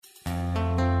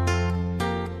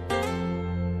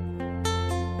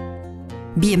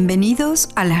Bienvenidos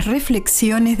a las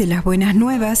Reflexiones de las Buenas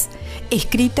Nuevas,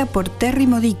 escrita por Terry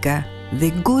Modica,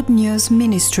 de Good News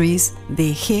Ministries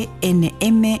de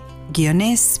gnm-es.org.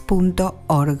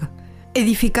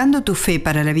 Edificando tu fe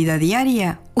para la vida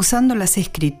diaria usando las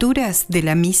escrituras de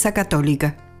la Misa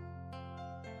Católica.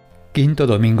 Quinto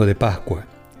domingo de Pascua.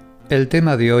 El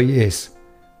tema de hoy es: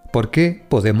 ¿por qué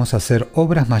podemos hacer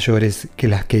obras mayores que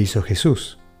las que hizo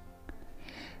Jesús?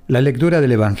 La lectura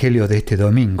del Evangelio de este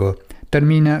domingo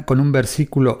termina con un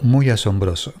versículo muy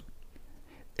asombroso.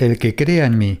 El que crea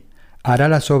en mí hará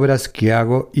las obras que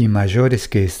hago y mayores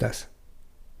que estas.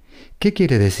 ¿Qué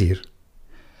quiere decir?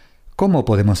 ¿Cómo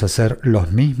podemos hacer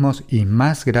los mismos y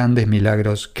más grandes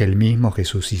milagros que el mismo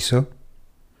Jesús hizo?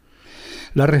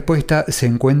 La respuesta se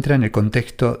encuentra en el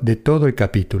contexto de todo el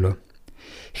capítulo.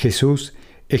 Jesús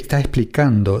está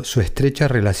explicando su estrecha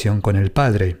relación con el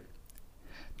Padre.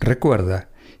 Recuerda,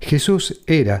 Jesús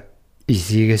era y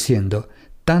sigue siendo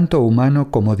tanto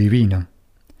humano como divino.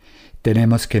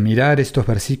 Tenemos que mirar estos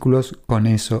versículos con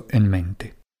eso en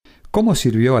mente. ¿Cómo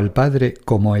sirvió al Padre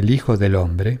como el Hijo del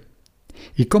Hombre?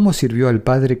 ¿Y cómo sirvió al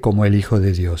Padre como el Hijo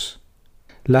de Dios?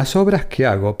 Las obras que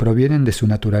hago provienen de su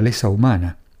naturaleza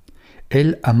humana.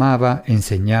 Él amaba,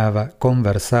 enseñaba,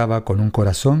 conversaba con un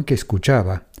corazón que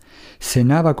escuchaba,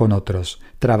 cenaba con otros,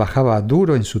 trabajaba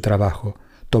duro en su trabajo,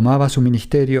 tomaba su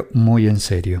ministerio muy en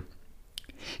serio.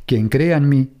 Quien crea en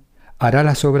mí hará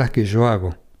las obras que yo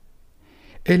hago.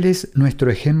 Él es nuestro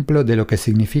ejemplo de lo que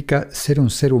significa ser un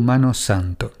ser humano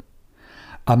santo.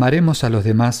 Amaremos a los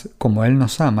demás como Él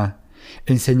nos ama,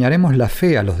 enseñaremos la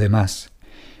fe a los demás,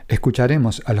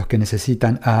 escucharemos a los que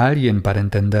necesitan a alguien para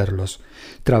entenderlos,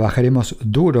 trabajaremos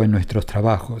duro en nuestros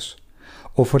trabajos,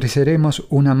 ofreceremos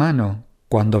una mano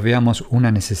cuando veamos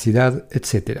una necesidad,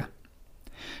 etc.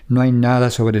 No hay nada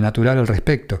sobrenatural al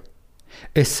respecto.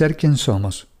 Es ser quien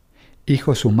somos,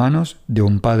 hijos humanos de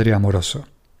un Padre amoroso.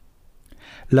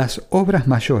 Las obras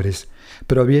mayores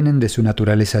provienen de su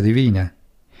naturaleza divina.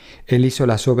 Él hizo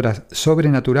las obras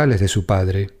sobrenaturales de su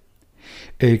Padre.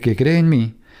 El que cree en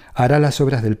mí hará las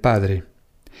obras del Padre.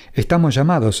 Estamos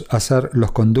llamados a ser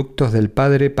los conductos del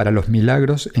Padre para los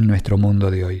milagros en nuestro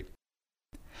mundo de hoy.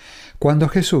 Cuando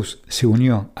Jesús se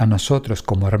unió a nosotros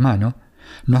como hermano,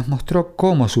 nos mostró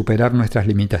cómo superar nuestras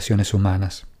limitaciones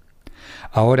humanas.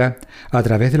 Ahora, a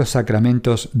través de los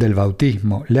sacramentos del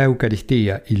bautismo, la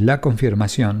Eucaristía y la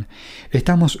confirmación,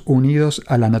 estamos unidos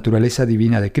a la naturaleza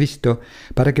divina de Cristo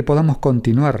para que podamos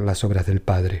continuar las obras del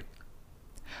Padre.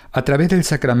 A través del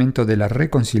sacramento de la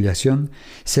reconciliación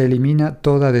se elimina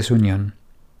toda desunión.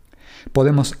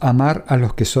 Podemos amar a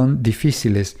los que son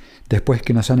difíciles después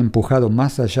que nos han empujado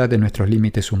más allá de nuestros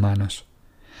límites humanos.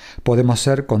 Podemos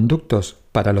ser conductos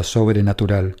para lo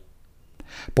sobrenatural.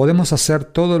 Podemos hacer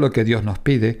todo lo que Dios nos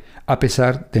pide a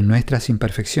pesar de nuestras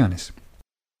imperfecciones.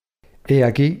 He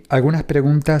aquí algunas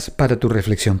preguntas para tu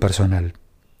reflexión personal.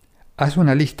 Haz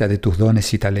una lista de tus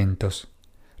dones y talentos.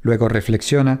 Luego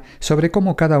reflexiona sobre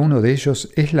cómo cada uno de ellos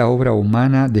es la obra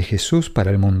humana de Jesús para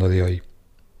el mundo de hoy.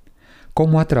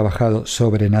 ¿Cómo ha trabajado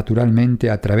sobrenaturalmente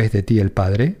a través de ti el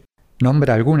Padre?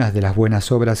 Nombra algunas de las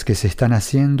buenas obras que se están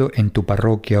haciendo en tu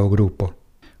parroquia o grupo.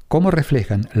 ¿Cómo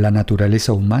reflejan la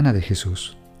naturaleza humana de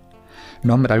Jesús?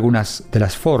 Nombra algunas de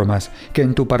las formas que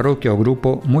en tu parroquia o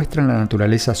grupo muestran la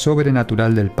naturaleza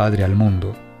sobrenatural del Padre al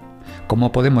mundo.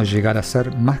 ¿Cómo podemos llegar a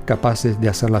ser más capaces de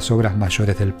hacer las obras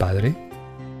mayores del Padre?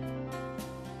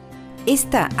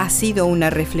 Esta ha sido una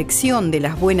reflexión de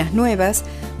las Buenas Nuevas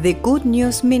de Good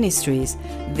News Ministries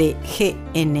de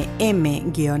gnm-es.org.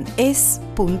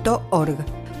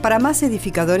 Para más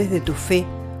edificadores de tu fe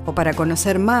o para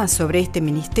conocer más sobre este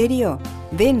ministerio,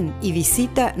 ven y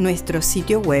visita nuestro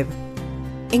sitio web.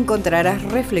 Encontrarás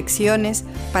reflexiones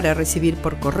para recibir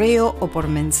por correo o por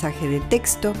mensaje de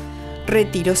texto,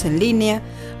 retiros en línea,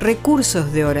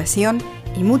 recursos de oración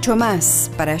y mucho más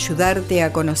para ayudarte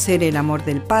a conocer el amor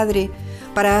del Padre,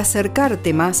 para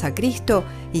acercarte más a Cristo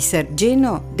y ser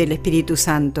lleno del Espíritu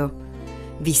Santo.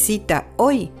 Visita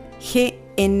hoy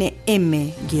gnm-es.org.